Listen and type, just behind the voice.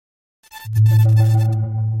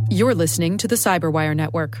You're listening to the Cyberwire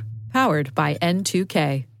Network, powered by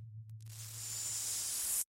N2K.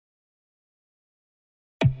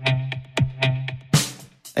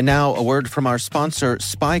 And now a word from our sponsor,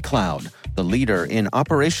 SpyCloud, the leader in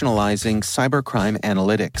operationalizing cybercrime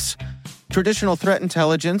analytics. Traditional threat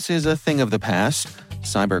intelligence is a thing of the past.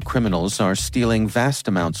 Cyber criminals are stealing vast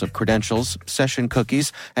amounts of credentials, session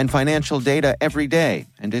cookies, and financial data every day,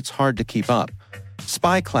 and it's hard to keep up.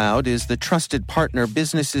 SpyCloud is the trusted partner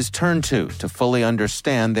businesses turn to fully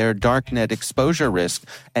understand their darknet exposure risk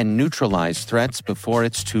and neutralize threats before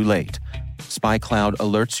it's too late. SpyCloud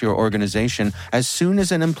alerts your organization as soon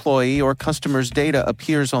as an employee or customer's data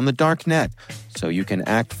appears on the darknet, so you can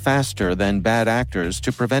act faster than bad actors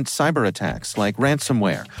to prevent cyber attacks like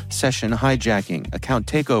ransomware, session hijacking, account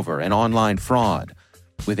takeover, and online fraud.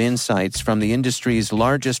 With insights from the industry's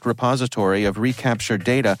largest repository of recaptured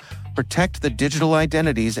data, protect the digital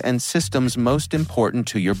identities and systems most important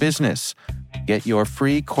to your business. Get your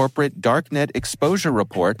free corporate darknet exposure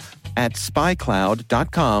report at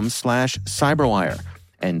spycloud.com/cyberwire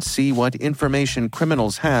and see what information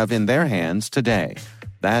criminals have in their hands today.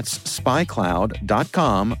 That's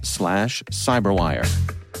spycloud.com/cyberwire.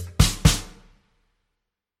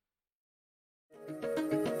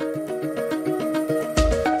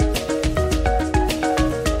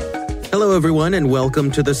 Hello, everyone, and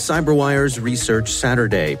welcome to the CyberWire's Research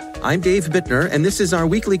Saturday. I'm Dave Bittner, and this is our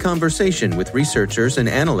weekly conversation with researchers and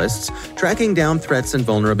analysts tracking down threats and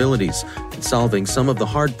vulnerabilities and solving some of the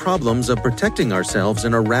hard problems of protecting ourselves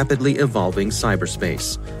in a rapidly evolving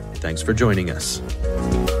cyberspace. Thanks for joining us.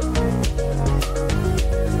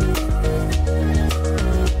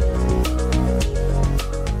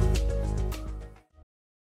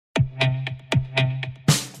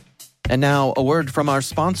 And now, a word from our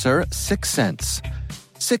sponsor, Syxsense.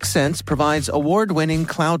 Syxsense provides award-winning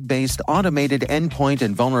cloud-based automated endpoint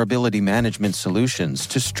and vulnerability management solutions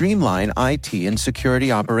to streamline IT and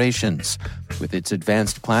security operations. With its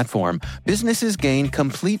advanced platform, businesses gain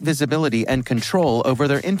complete visibility and control over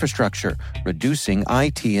their infrastructure, reducing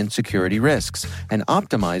IT and security risks and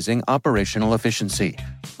optimizing operational efficiency.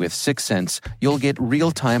 With Syxsense, you'll get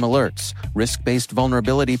real-time alerts, risk-based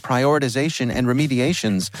vulnerability prioritization and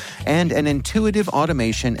remediations, and an intuitive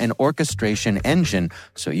automation and orchestration engine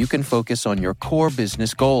so you can focus on your core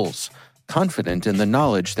business goals, confident in the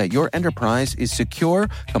knowledge that your enterprise is secure,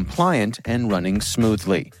 compliant, and running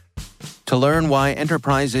smoothly. To learn why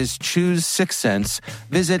enterprises choose Syxsense,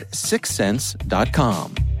 visit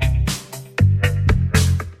syxsense.com.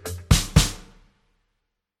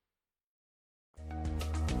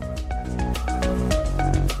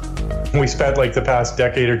 We spent the past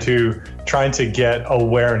decade or two trying to get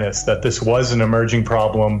awareness that this was an emerging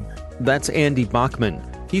problem. That's Andy Bachman.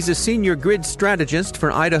 He's a senior grid strategist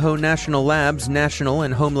for Idaho National Labs' National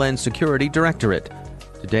and Homeland Security Directorate.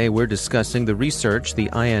 Today we're discussing the research the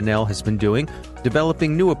INL has been doing,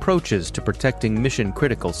 developing new approaches to protecting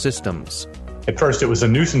mission-critical systems. At first it was a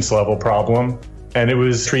nuisance-level problem, and it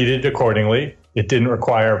was treated accordingly. It didn't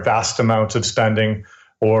require vast amounts of spending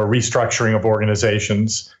or restructuring of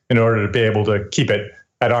organizations in order to be able to keep it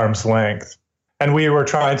at arm's length. And we were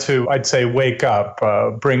trying to, I'd say, wake up,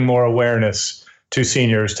 bring more awareness to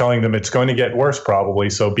seniors, telling them it's going to get worse probably,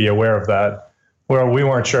 so be aware of that. Well, we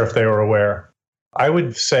weren't sure if they were aware. I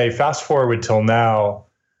would say fast forward till now,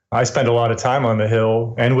 I spend a lot of time on the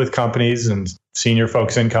Hill and with companies and senior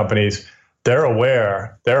folks in companies. They're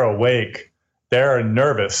aware, they're awake, they're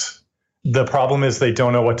nervous. The problem is they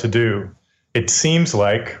don't know what to do. It seems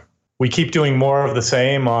like we keep doing more of the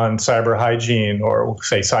same on cyber hygiene or,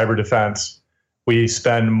 say, cyber defense. We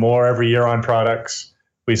spend more every year on products.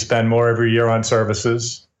 We spend more every year on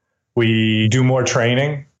services. We do more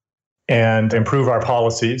training and improve our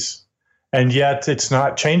policies. And yet it's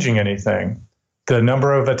not changing anything. The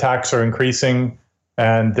number of attacks are increasing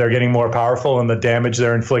and they're getting more powerful, and the damage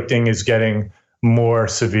they're inflicting is getting more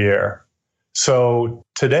severe. So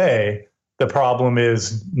today, the problem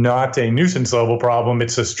is not a nuisance level problem.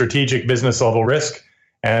 It's a strategic business level risk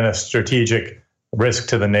and a strategic risk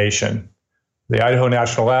to the nation. The Idaho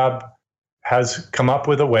National Lab has come up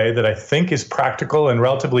with a way that I think is practical and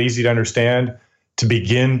relatively easy to understand to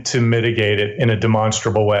begin to mitigate it in a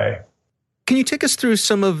demonstrable way. Can you take us through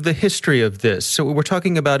some of the history of this? So we're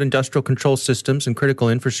talking about industrial control systems and critical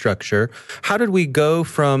infrastructure. How did we go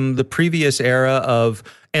from the previous era of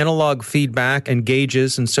analog feedback and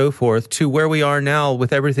gauges and so forth to where we are now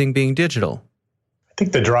with everything being digital? I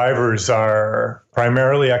think the drivers are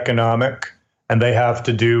primarily economic, and they have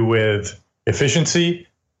to do with efficiency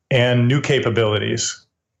and new capabilities.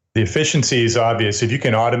 The efficiency is obvious. If you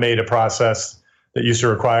can automate a process that used to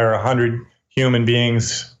require 100 human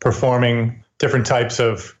beings performing different types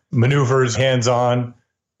of maneuvers hands-on,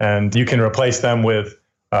 and you can replace them with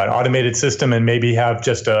an automated system and maybe have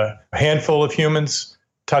just a handful of humans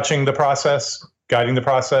touching the process, guiding the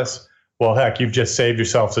process. Well, heck, you've just saved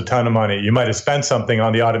yourselves a ton of money. You might have spent something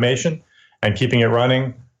on the automation and keeping it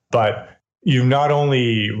running, but you've not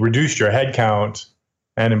only reduced your headcount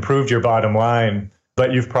and improved your bottom line,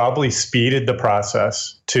 but you've probably speeded the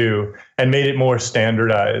process too and made it more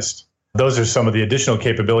standardized. Those are some of the additional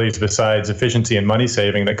capabilities besides efficiency and money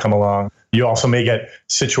saving that come along. You also may get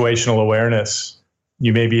situational awareness.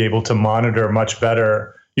 You may be able to monitor much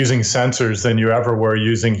better using sensors than you ever were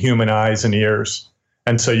using human eyes and ears.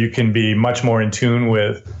 And so you can be much more in tune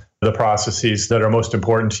with the processes that are most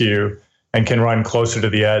important to you and can run closer to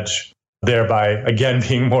the edge, thereby, again,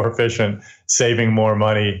 being more efficient, saving more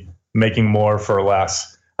money, making more for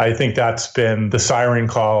less. I think that's been the siren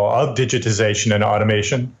call of digitization and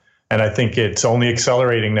automation. And I think it's only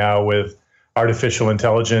accelerating now with artificial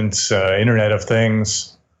intelligence, Internet of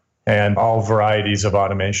Things, and all varieties of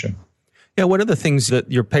automation. Yeah, one of the things that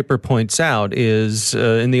your paper points out is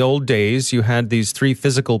in the old days, you had these three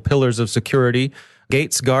physical pillars of security: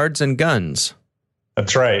 gates, guards, and guns.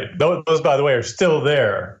 That's right. Those, by the way, are still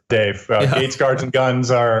there, Dave. Gates, guards, and guns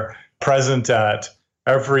are present at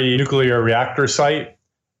every nuclear reactor site,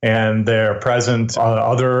 and they're present on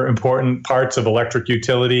other important parts of electric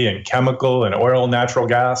utility and chemical and oil, natural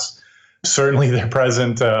gas. Certainly they're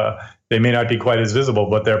present. They may not be quite as visible,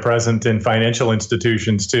 but they're present in financial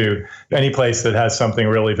institutions too. Any place that has something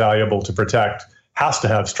really valuable to protect has to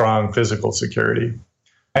have strong physical security.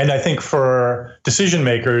 And I think for decision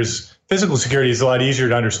makers, physical security is a lot easier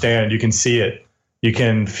to understand. You can see it, you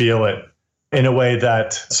can feel it, in a way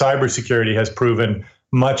that cybersecurity has proven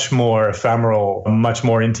much more ephemeral, much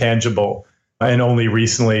more intangible. And only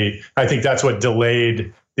recently, I think that's what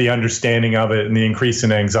delayed the understanding of it and the increase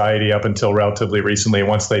in anxiety up until relatively recently,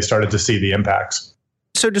 once they started to see the impacts.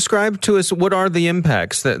 So describe to us, what are the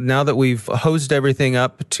impacts that now that we've hosed everything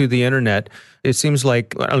up to the internet, it seems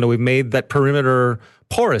like, I don't know, we've made that perimeter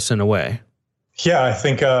porous in a way. Yeah, I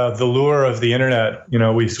think the lure of the internet,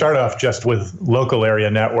 we start off just with local area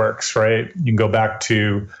networks, right? You can go back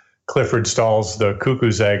to Clifford Stahl's The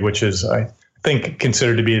Cuckoo's Egg, which is, I think,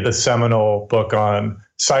 considered to be the seminal book on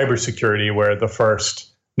cybersecurity, where the first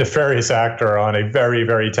nefarious actor on a very,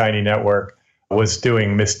 very tiny network was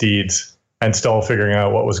doing misdeeds and still figuring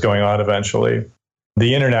out what was going on eventually.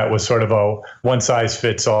 The internet was sort of a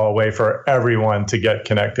one-size-fits-all way for everyone to get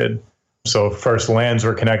connected. So first LANs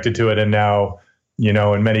were connected to it, and now,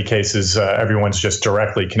 in many cases, everyone's just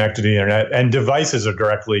directly connected to the internet, and devices are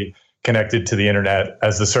directly connected to the internet,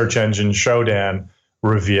 as the search engine Shodan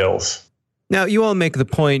reveals. Now, you all make the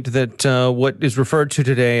point that what is referred to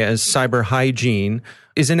today as cyber hygiene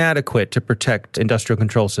is inadequate to protect industrial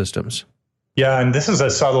control systems. Yeah, and this is a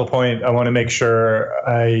subtle point I want to make sure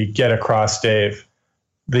I get across, Dave.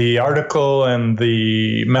 The article and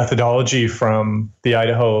the methodology from the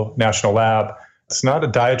Idaho National Lab, it's not a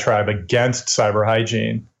diatribe against cyber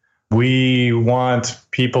hygiene. We want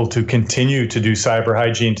people to continue to do cyber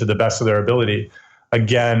hygiene to the best of their ability.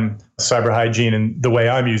 Again, cyber hygiene, and the way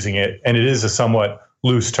I'm using it, and it is a somewhat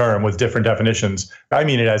loose term with different definitions, I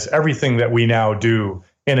mean it as everything that we now do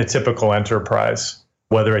in a typical enterprise,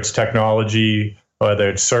 whether it's technology, whether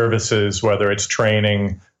it's services, whether it's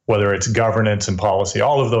training, whether it's governance and policy.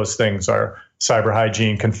 All of those things are cyber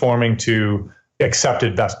hygiene, conforming to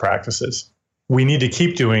accepted best practices. We need to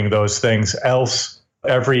keep doing those things, else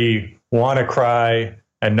every WannaCry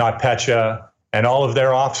and NotPetya and all of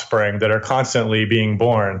their offspring that are constantly being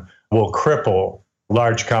born will cripple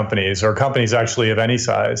large companies, or companies actually of any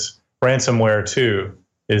size. Ransomware, too,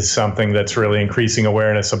 is something that's really increasing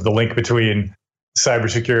awareness of the link between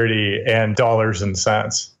cybersecurity and dollars and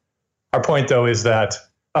cents. Our point, though, is that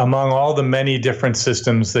among all the many different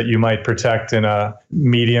systems that you might protect in a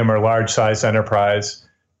medium or large size enterprise,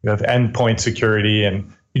 you have endpoint security, and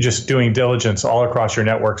you're just doing diligence all across your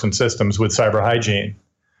networks and systems with cyber hygiene.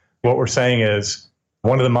 What we're saying is,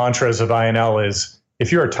 one of the mantras of INL is,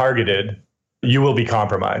 if you are targeted, you will be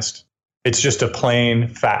compromised. It's just a plain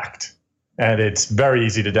fact. And it's very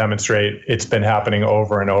easy to demonstrate. It's been happening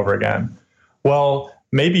over and over again. Well,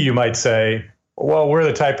 maybe you might say, well, we're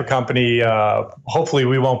the type of company, hopefully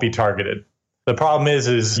we won't be targeted. The problem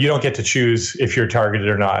is you don't get to choose if you're targeted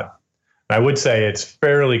or not. And I would say it's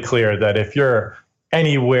fairly clear that if you're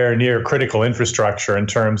anywhere near critical infrastructure in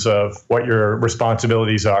terms of what your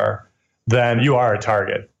responsibilities are, then you are a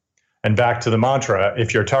target. And back to the mantra,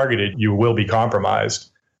 if you're targeted, you will be compromised.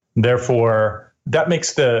 Therefore, that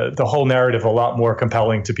makes the whole narrative a lot more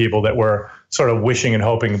compelling to people, that we're sort of wishing and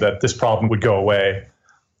hoping that this problem would go away.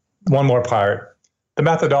 One more part. The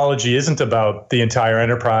methodology isn't about the entire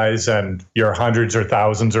enterprise and your hundreds or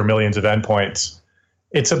thousands or millions of endpoints.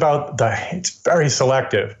 It's very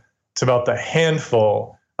selective. It's about the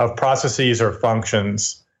handful of processes or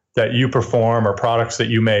functions that you perform or products that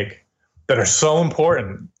you make that are so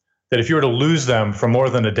important that if you were to lose them for more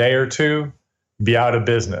than a day or two, be out of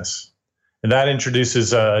business. And that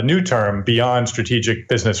introduces a new term beyond strategic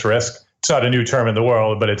business risk. It's not a new term in the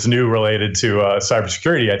world, but it's new related to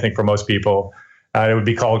cybersecurity, I think, for most people. It would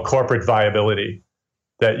be called corporate viability,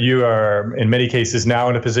 that you are, in many cases, now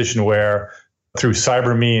in a position where, through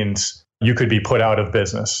cyber means, you could be put out of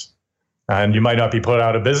business. And you might not be put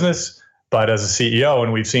out of business, but as a CEO,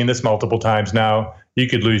 and we've seen this multiple times now, you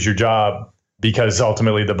could lose your job because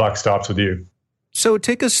ultimately the buck stops with you. So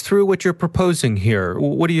take us through what you're proposing here.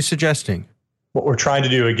 What are you suggesting? What we're trying to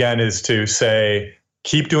do, again, is to say,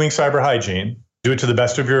 keep doing cyber hygiene, do it to the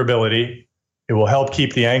best of your ability. It will help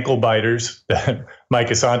keep the ankle biters that Mike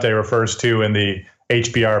Asante refers to in the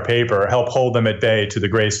HBR paper, help hold them at bay to the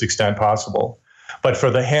greatest extent possible. But for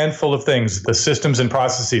the handful of things, the systems and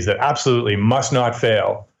processes that absolutely must not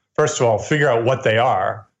fail, first of all, figure out what they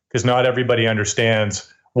are, because not everybody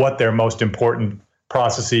understands what their most important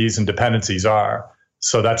processes and dependencies are.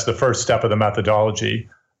 So that's the first step of the methodology.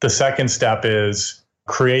 The second step is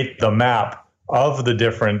create the map of the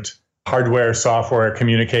different hardware, software,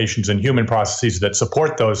 communications, and human processes that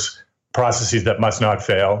support those processes that must not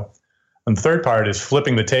fail. And the third part is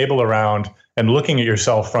flipping the table around and looking at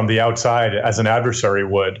yourself from the outside as an adversary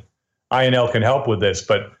would. INL can help with this,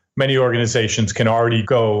 but many organizations can already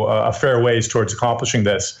go a fair ways towards accomplishing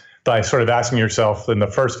this by sort of asking yourself in the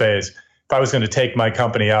first phase, if I was going to take my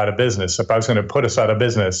company out of business, if I was going to put us out of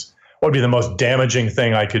business, what would be the most damaging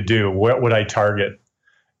thing I could do? What would I target?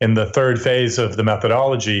 In the third phase of the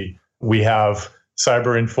methodology, we have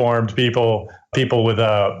cyber-informed people with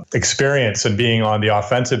experience in being on the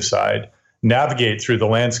offensive side, navigate through the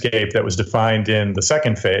landscape that was defined in the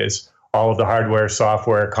second phase, all of the hardware,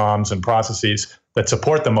 software, comms, and processes that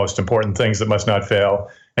support the most important things that must not fail,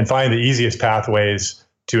 and find the easiest pathways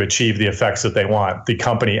to achieve the effects that they want, the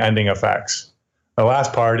company-ending effects. The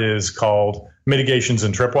last part is called mitigations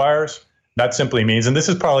and tripwires. That simply means, and this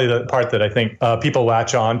is probably the part that I think people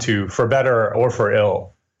latch on to for better or for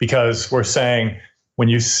ill, because we're saying when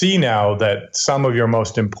you see now that some of your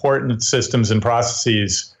most important systems and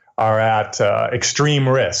processes are at extreme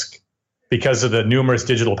risk because of the numerous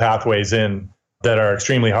digital pathways in that are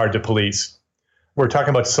extremely hard to police, we're talking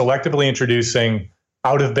about selectively introducing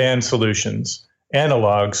out-of-band solutions,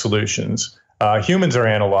 analog solutions. Humans are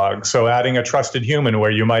analog, so adding a trusted human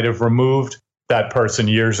where you might have removed that person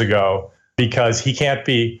years ago because he can't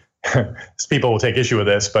be, people will take issue with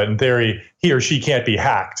this, but in theory, he or she can't be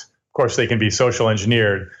hacked. Of course, they can be social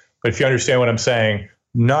engineered. But if you understand what I'm saying,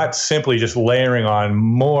 not simply just layering on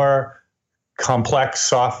more complex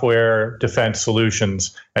software defense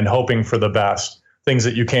solutions and hoping for the best, things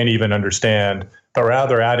that you can't even understand, but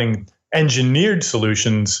rather adding engineered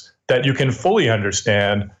solutions that you can fully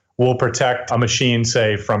understand will protect a machine,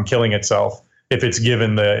 say, from killing itself if it's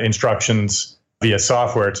given the instructions via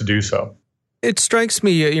software to do so. It strikes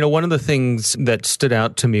me, one of the things that stood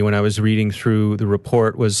out to me when I was reading through the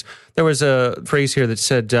report was there was a phrase here that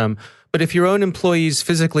said, but if your own employees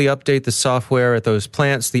physically update the software at those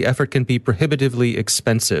plants, the effort can be prohibitively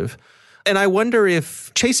expensive. And I wonder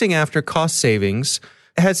if chasing after cost savings,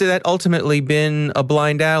 has that ultimately been a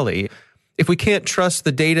blind alley? If we can't trust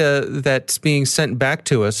the data that's being sent back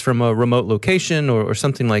to us from a remote location or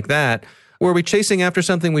something like that, were we chasing after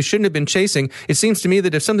something we shouldn't have been chasing? It seems to me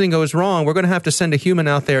that if something goes wrong, we're going to have to send a human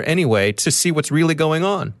out there anyway to see what's really going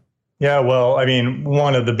on. Yeah, well, I mean,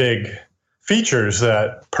 one of the big features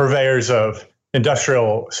that purveyors of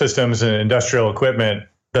industrial systems and industrial equipment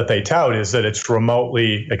that they tout is that it's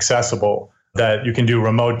remotely accessible, that you can do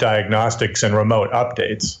remote diagnostics and remote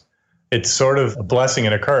updates. It's sort of a blessing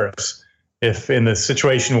and a curse. If in the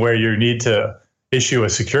situation where you need to issue a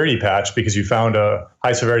security patch because you found a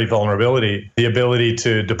high severity vulnerability, the ability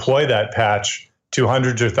to deploy that patch to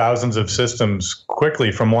hundreds or thousands of systems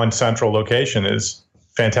quickly from one central location is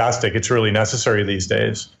fantastic. It's really necessary these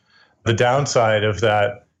days. The downside of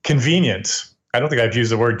that convenience, I don't think I've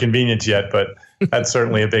used the word convenience yet, but that's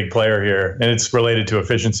certainly a big player here, and it's related to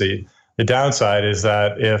efficiency. The downside is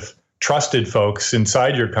that if trusted folks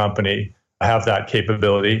inside your company have that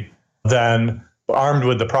capability, then armed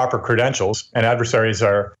with the proper credentials, and adversaries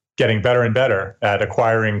are getting better and better at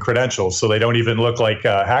acquiring credentials so they don't even look like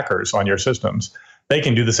hackers on your systems, they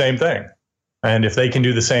can do the same thing. And if they can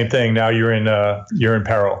do the same thing, now you're in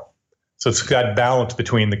peril. So it's that balance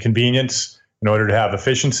between the convenience in order to have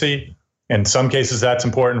efficiency. In some cases, that's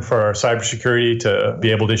important for cybersecurity to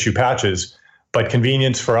be able to issue patches, but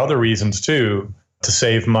convenience for other reasons too, to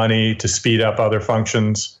save money, to speed up other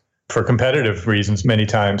functions, for competitive reasons many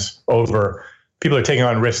times over people are taking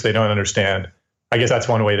on risks they don't understand. I guess that's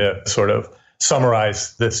one way to sort of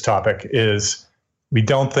summarize this topic is we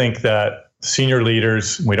don't think that senior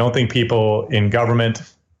leaders, we don't think people in government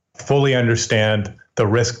fully understand the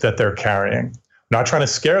risk that they're carrying. We're not trying to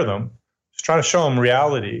scare them, just trying to show them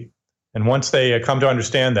reality. And once they come to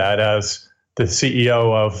understand that, as the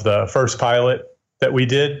CEO of the first pilot that we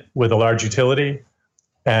did with a large utility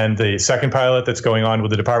and the second pilot that's going on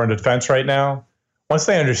with the Department of Defense right now, once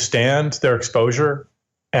they understand their exposure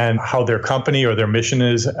and how their company or their mission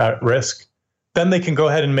is at risk, then they can go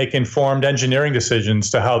ahead and make informed engineering decisions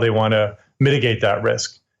to how they want to mitigate that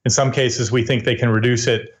risk. In some cases, we think they can reduce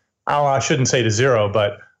it, I shouldn't say to zero,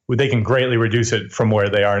 but they can greatly reduce it from where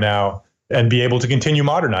they are now and be able to continue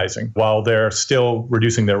modernizing while they're still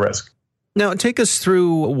reducing their risk. Now, take us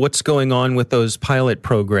through what's going on with those pilot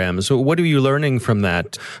programs. What are you learning from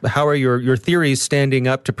that? How are your theories standing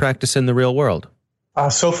up to practice in the real world?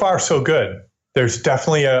 So far, so good. There's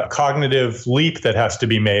definitely a cognitive leap that has to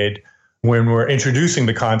be made when we're introducing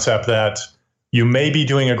the concept that you may be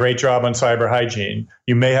doing a great job on cyber hygiene.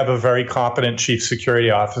 You may have a very competent chief security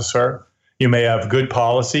officer. You may have good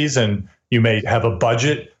policies, and you may have a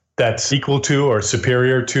budget that's equal to or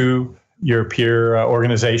superior to your peer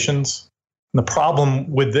organizations. And the problem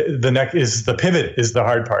with the neck is the pivot is the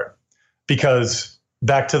hard part, because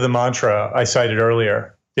back to the mantra I cited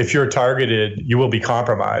earlier, if you're targeted, you will be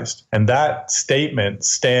compromised. And that statement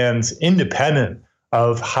stands independent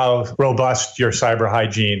of how robust your cyber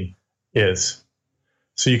hygiene is.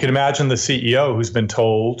 So you can imagine the CEO who's been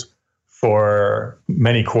told for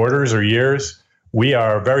many quarters or years, we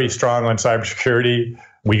are very strong on cybersecurity.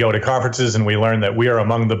 We go to conferences and we learn that we are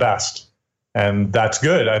among the best. And that's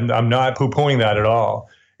good. I'm not poo-pooing that at all.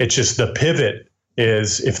 It's just the pivot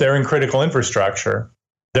is if they're in critical infrastructure,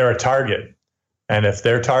 they're a target. And if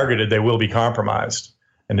they're targeted, they will be compromised.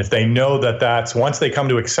 And if they know that that's, once they come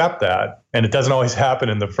to accept that, and it doesn't always happen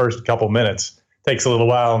in the first couple minutes, it takes a little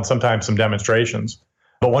while and sometimes some demonstrations.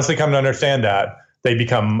 But once they come to understand that, they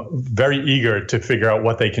become very eager to figure out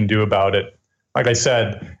what they can do about it. Like I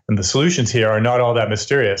said, and the solutions here are not all that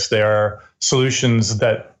mysterious. They are solutions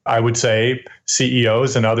that I would say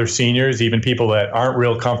CEOs and other seniors, even people that aren't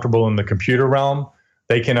real comfortable in the computer realm,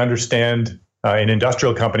 they can understand, in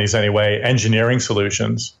industrial companies anyway, engineering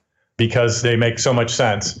solutions because they make so much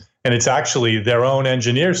sense. And it's actually their own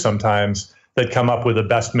engineers sometimes that come up with the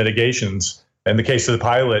best mitigations. In the case of the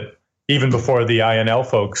pilot, even before the INL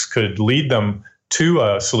folks could lead them to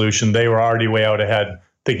a solution, they were already way out ahead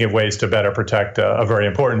thinking of ways to better protect a very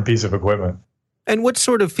important piece of equipment. And what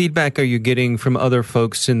sort of feedback are you getting from other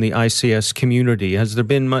folks in the ICS community? Has there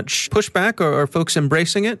been much pushback, or are folks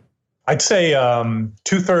embracing it? I'd say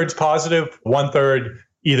 2/3 positive, 1/3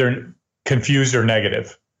 either confused or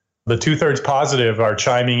negative. The 2/3 positive are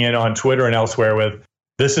chiming in on Twitter and elsewhere with,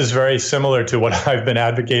 this is very similar to what I've been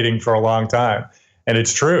advocating for a long time. And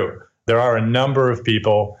it's true. There are a number of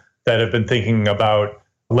people that have been thinking about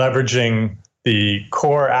leveraging the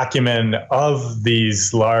core acumen of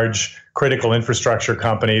these large critical infrastructure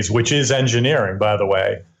companies, which is engineering, by the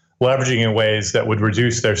way, leveraging in ways that would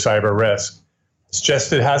reduce their cyber risk. It's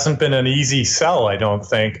just it hasn't been an easy sell, I don't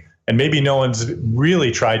think. And maybe no one's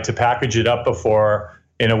really tried to package it up before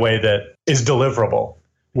in a way that is deliverable.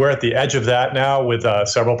 We're at the edge of that now with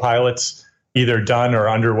several pilots either done or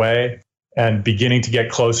underway and beginning to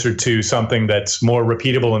get closer to something that's more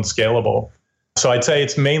repeatable and scalable. So I'd say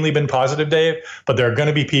it's mainly been positive, Dave, but there are going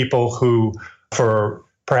to be people who, for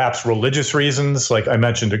perhaps religious reasons, like I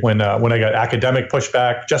mentioned when I got academic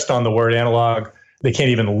pushback just on the word analog, they can't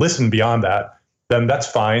even listen beyond that, then that's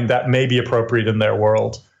fine. That may be appropriate in their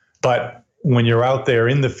world. But when you're out there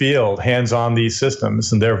in the field, hands on these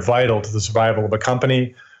systems, and they're vital to the survival of a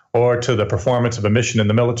company or to the performance of a mission in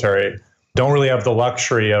the military, don't really have the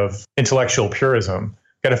luxury of intellectual purism.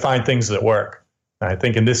 Got to find things that work. I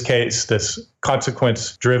think in this case, this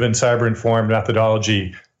consequence-driven, cyber-informed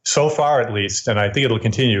methodology, so far at least, and I think it'll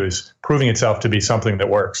continue, is proving itself to be something that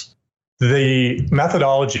works. The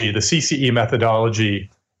methodology, the CCE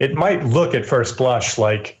methodology, it might look at first blush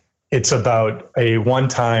like it's about a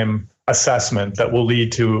one-time assessment that will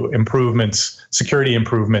lead to improvements, security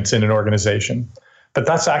improvements in an organization. But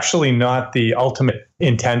that's actually not the ultimate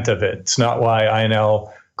intent of it. It's not why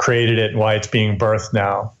INL created it and why it's being birthed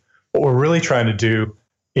now. What we're really trying to do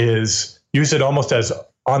is use it almost as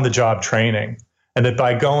on-the-job training, and that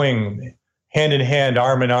by going hand in hand,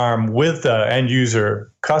 arm in arm with the end user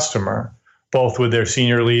customer, both with their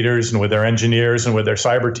senior leaders and with their engineers and with their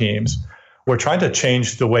cyber teams. We're trying to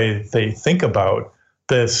change the way they think about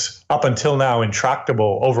this up until now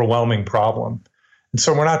intractable, overwhelming problem. And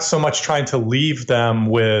so we're not so much trying to leave them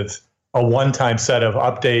with a one-time set of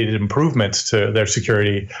updated improvements to their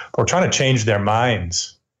security. We're trying to change their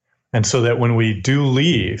minds. And so that when we do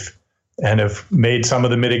leave and have made some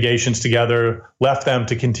of the mitigations together, left them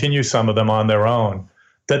to continue some of them on their own,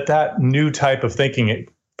 that new type of thinking, it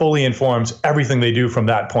fully informs everything they do from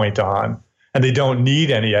that point on. And they don't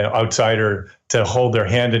need any outsider to hold their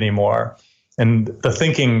hand anymore. And the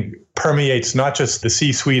thinking permeates not just the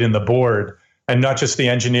C-suite and the board, and not just the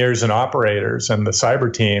engineers and operators and the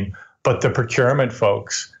cyber team, but the procurement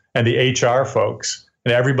folks and the HR folks.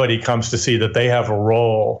 And everybody comes to see that they have a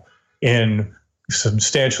role in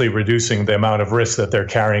substantially reducing the amount of risk that they're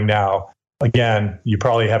carrying now. Again, you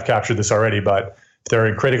probably have captured this already, but if they're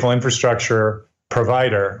a critical infrastructure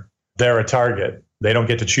provider, they're a target. They don't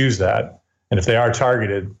get to choose that. And if they are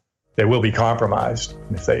targeted, they will be compromised.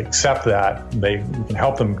 And if they accept that, we can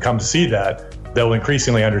help them come to see that, they'll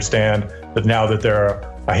increasingly understand that now that there are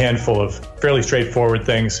a handful of fairly straightforward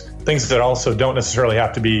things that also don't necessarily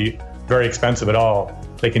have to be very expensive at all,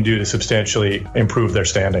 they can do to substantially improve their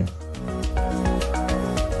standing.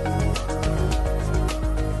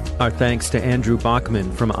 Our thanks to Andrew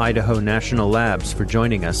Bachman from Idaho National Labs for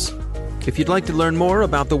joining us. If you'd like to learn more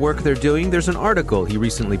about the work they're doing, there's an article he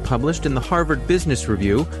recently published in the Harvard Business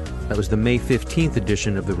Review. That was the May 15th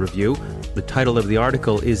edition of the review. The title of the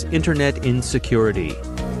article is Internet Insecurity.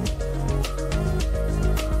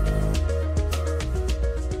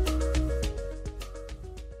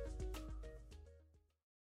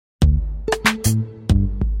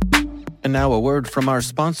 And now a word from our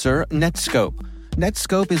sponsor, Netskope.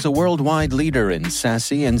 Netskope is a worldwide leader in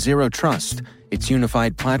SASE and Zero Trust. Its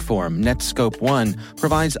unified platform, Netskope One,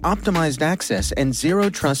 provides optimized access and Zero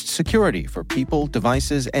Trust security for people,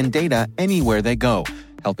 devices, and data anywhere they go,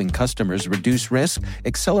 helping customers reduce risk,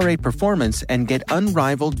 accelerate performance, and get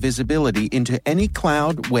unrivaled visibility into any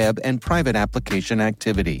cloud, web, and private application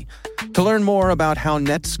activity. To learn more about how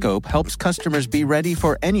Netskope helps customers be ready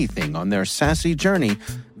for anything on their SASE journey,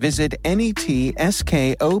 visit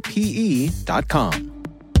netskope.com.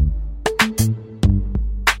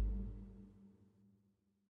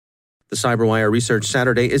 The CyberWire Research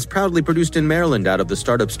Saturday is proudly produced in Maryland out of the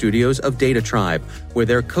startup studios of Data Tribe, where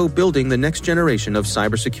they're co-building the next generation of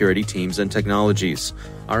cybersecurity teams and technologies.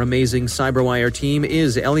 Our amazing CyberWire team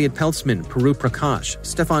is Elliot Peltzman, Puru Prakash,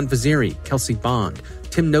 Stefan Vaziri, Kelsey Bond,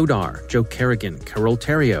 Tim Nodar, Joe Kerrigan, Carol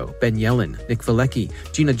Terrio, Ben Yellen, Nick Valecki,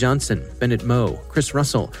 Gina Johnson, Bennett Moe, Chris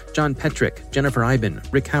Russell, John Petrick, Jennifer Iben,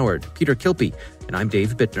 Rick Howard, Peter Kilpie, and I'm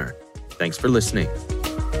Dave Bittner. Thanks for listening.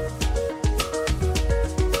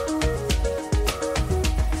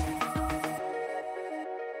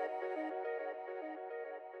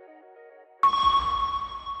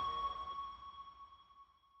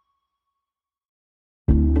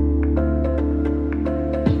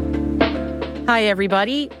 Hi,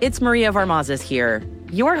 everybody. It's Maria Varmazes here,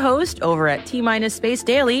 your host over at T-Minus Space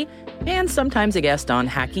Daily, and sometimes a guest on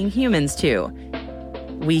Hacking Humans, too.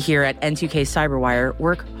 We here at N2K CyberWire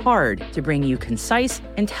work hard to bring you concise,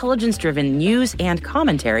 intelligence-driven news and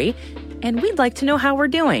commentary, and we'd like to know how we're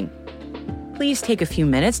doing. Please take a few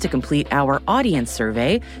minutes to complete our audience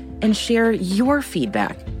survey and share your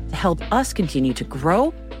feedback to help us continue to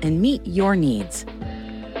grow and meet your needs.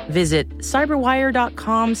 Visit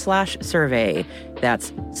cyberwire.com/survey.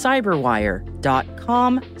 That's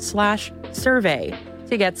cyberwire.com/survey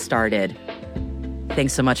to get started.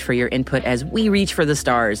 Thanks so much for your input as we reach for the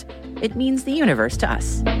stars. It means the universe to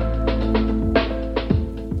us.